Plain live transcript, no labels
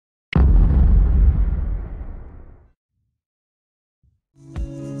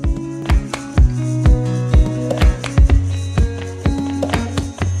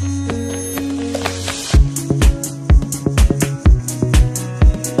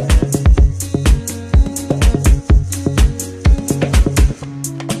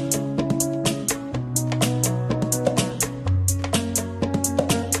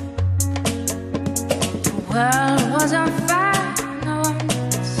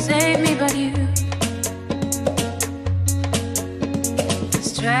but you.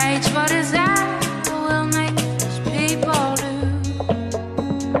 Strange what desire will make us people do.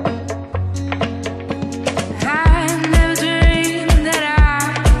 I never dreamed that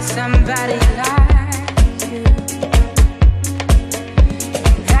I'm somebody like you.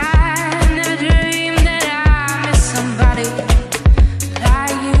 I never dreamed that I miss somebody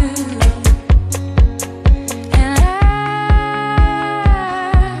like you. And I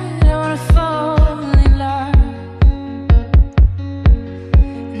don't wanna fall in love.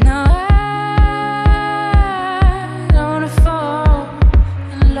 No, I don't wanna fall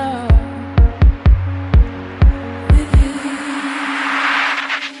in love with you.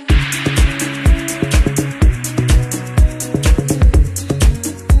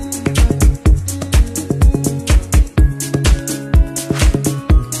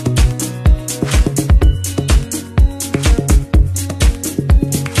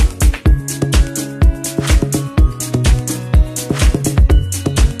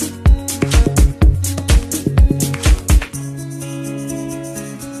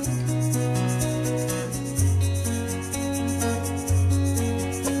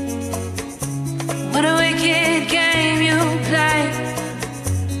 What a wicked game you play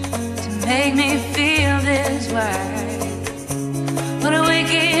to make me feel this way. What a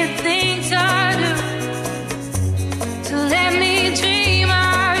wicked thing to do to let me dream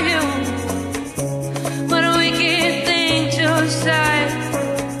of you. What a wicked thing to say.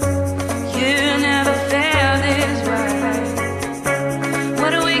 You never felt this way.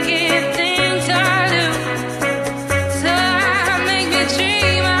 What a wicked thing to do to make me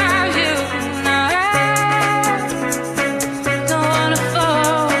dream of you. No, I don't wanna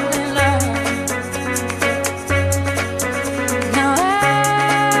fall in love. No, I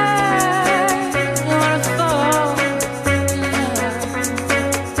don't wanna fall in love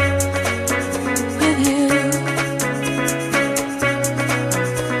with you.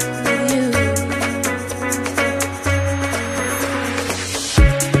 With you.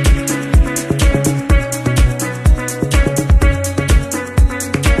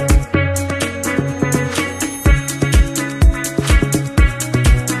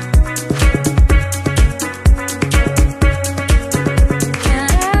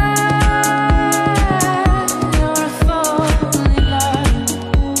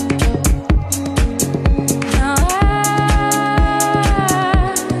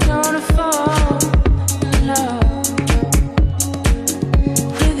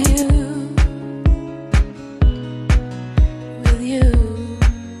 With you.